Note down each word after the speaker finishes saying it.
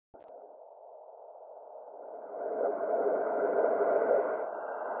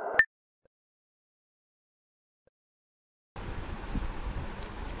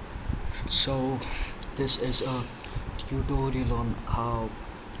So this is a tutorial on how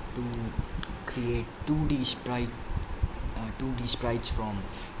to create 2D sprites from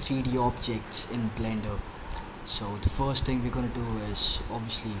 3D objects in Blender. So the first thing we're gonna do is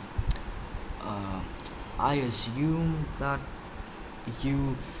obviously I assume that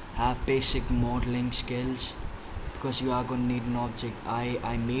you have basic modeling skills because you are gonna need an object.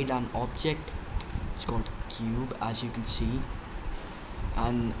 I made an object, it's called cube, as you can see,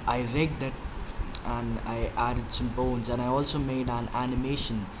 and I rigged it and I added some bones, and I also made an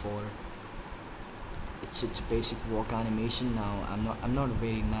animation for it's a basic walk animation. Now I'm not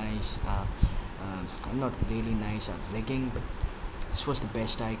very nice I'm not really nice at rigging, but this was the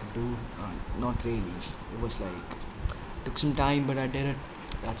best I could do. Not really, it was like took some time, but I did it.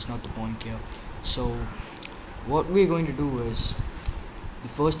 That's not the point here. So what we're going to do is, the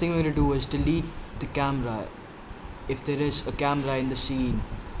first thing we're going to do is delete the camera. If there is a camera in the scene,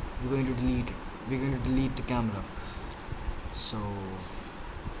 we're going to delete the camera. So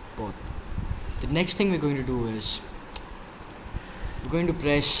but the next thing we're going to do is we're going to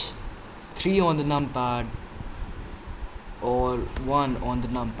press 3 on the numpad or 1 on the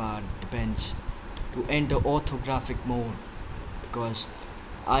numpad, depends, to enter orthographic mode, because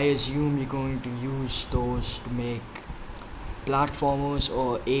I assume you're going to use those to make platformers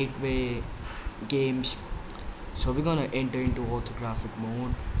or 8-way games. So we're gonna enter into orthographic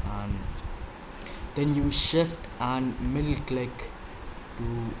mode and then use shift and middle click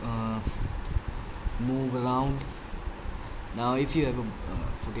to move around. Now if you ever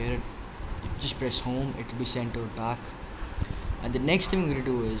forget it, you just press home, it will be centered back. And the next thing we're gonna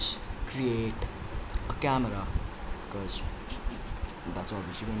do is create a camera, because that's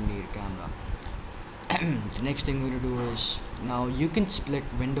obviously going to need a camera. The next thing we're going to do is, now you can split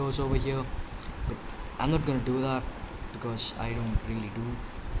windows over here, but I'm not going to do that because I don't really do.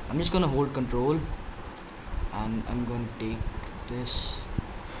 I'm just going to hold control and I'm going to take this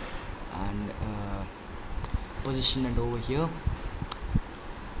and position it over here,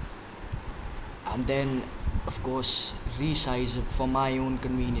 and then of course resize it for my own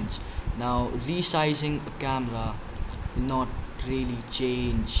convenience. Now resizing a camera will not really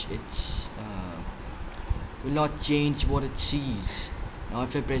change its will not change what it sees. Now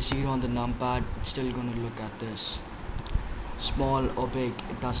if I press 0 on the numpad, it's still gonna look at this, small or big,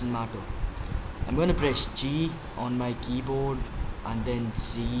 it doesn't matter. I'm gonna press G on my keyboard and then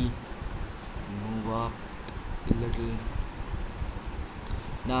Z, move up a little.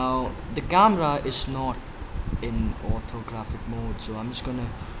 Now the camera is not in orthographic mode, so I'm just gonna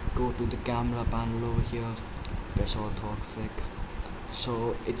go to the camera panel over here, press orthographic,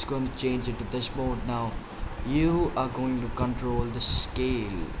 so it's going to change it to this mode. Now you are going to control the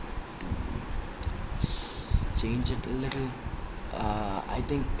scale, change it a little. I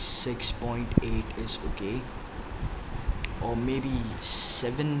think 6.8 is okay, or maybe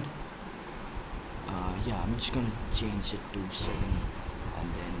 7. Yeah, I'm just gonna change it to 7,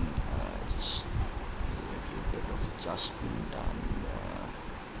 and then just a little bit of adjustment, and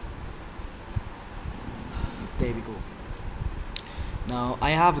there we go. Now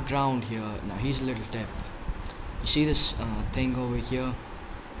I have a ground here. Now here's a little tip. You see this thing over here?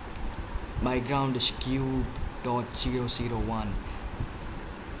 My ground is cube.001.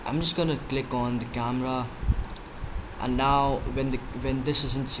 I'm just gonna click on the camera, and now when this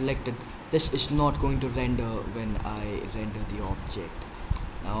isn't selected, this is not going to render when I render the object.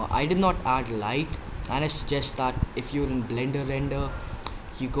 Now I did not add light, and I suggest that if you're in Blender render,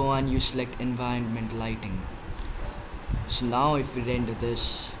 you go and you select environment lighting. So now if we render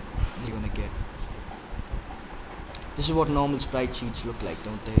this, you're gonna get, this is what normal sprite sheets look like,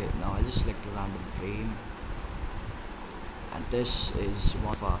 don't they? Now I'll just select a random frame, and this is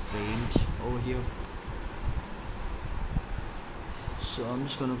one of our frames over here. So I'm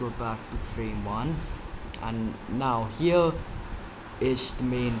just gonna go back to frame 1, and now here is the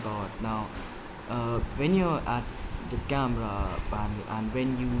main part. Now when you're at the camera panel, and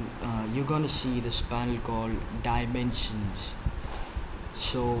when you're gonna see this panel called dimensions.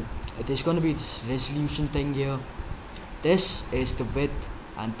 So there's gonna be this resolution thing here. This is the width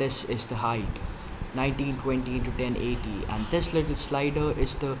and this is the height, 1920 into 1080, and this little slider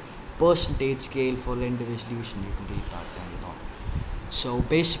is the percentage scale for render resolution. You can read that down below. So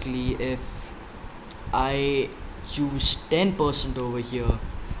basically, if I choose 10% over here,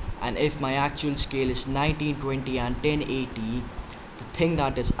 and if my actual scale is 1920 and 1080, the thing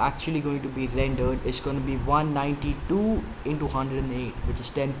that is actually going to be rendered is going to be 192 into 108, which is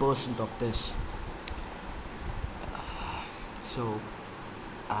 10% of this. So,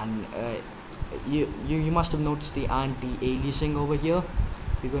 and you must have noticed the anti-aliasing over here.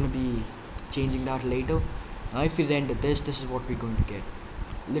 We're going to be changing that later. Now if we render this is what we're going to get.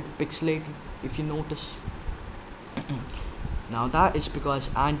 Little pixelated, if you notice. Now that is because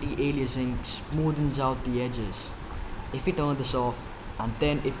anti-aliasing smoothens out the edges. If we turn this off and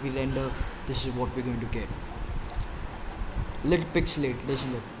then if we render, this is what we're going to get. Little pixelated,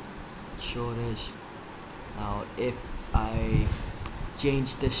 isn't it? Sure is. Now if I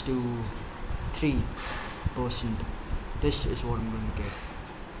change this to 3%, this is what I'm going to get.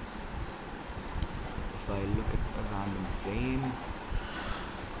 If I look at a random frame,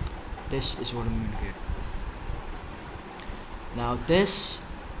 this is what I'm going to get. Now this,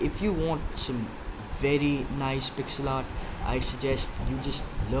 if you want some very nice pixel art, I suggest you just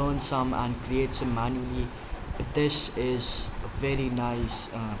learn some and create some manually. But this is very nice.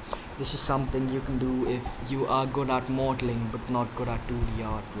 This is something you can do if you are good at modeling but not good at 2D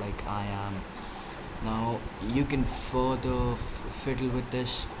art like I am. Now you can further fiddle with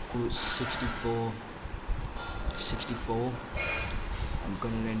this to 64. I'm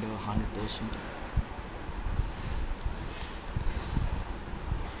gonna render 100%.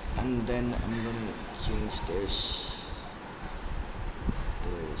 And then I'm gonna change this to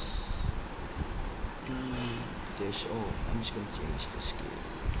this. Oh, I'm just gonna change the scale.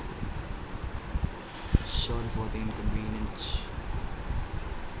 Sorry for the inconvenience.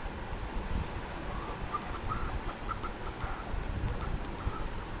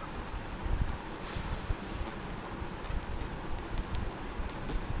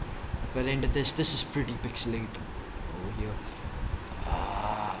 If I render this is pretty pixelated over here.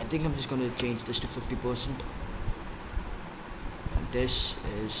 I think I'm just gonna change this to 50%, and this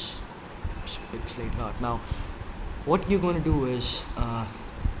is pixelated art. Now what you're gonna do is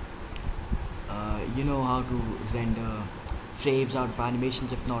you know how to render frames out of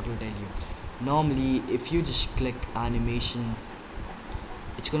animations. If not, I'll tell you. Normally if you just click animation,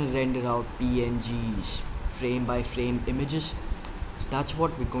 it's gonna render out PNGs, frame by frame images. So that's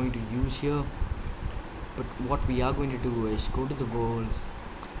what we're going to use here. But what we are going to do is go to the world,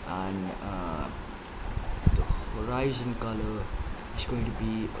 and the horizon color is going to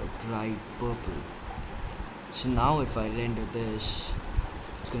be a bright purple. So now if I render this,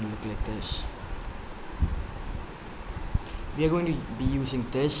 it's going to look like this. We are going to be using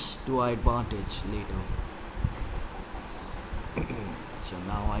this to our advantage later. So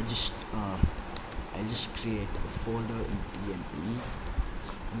now I just create a folder in TNT.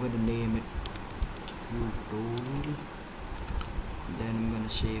 I'm going to name it tutorial. Then I'm going to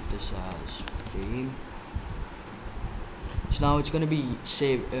save this as frame. So now it's going to be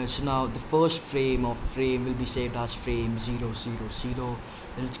saved. So now the first frame of frame will be saved as frame 000.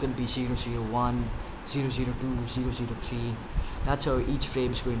 Then it's going to be 001, 002, 003. That's how each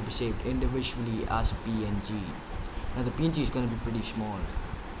frame is going to be saved individually as a PNG. Now the PNG is going to be pretty small.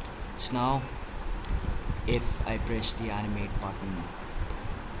 So now if I press the animate button,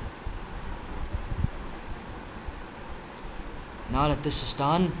 now that this is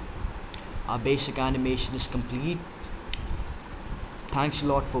done, our basic animation is complete. Thanks a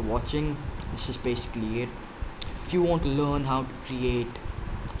lot for watching. This is basically it. If you want to learn how to create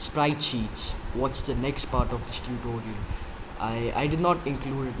sprite sheets, watch the next part of this tutorial. I did not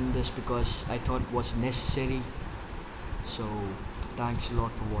include it in this because I thought it was necessary. So thanks a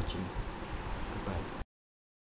lot for watching.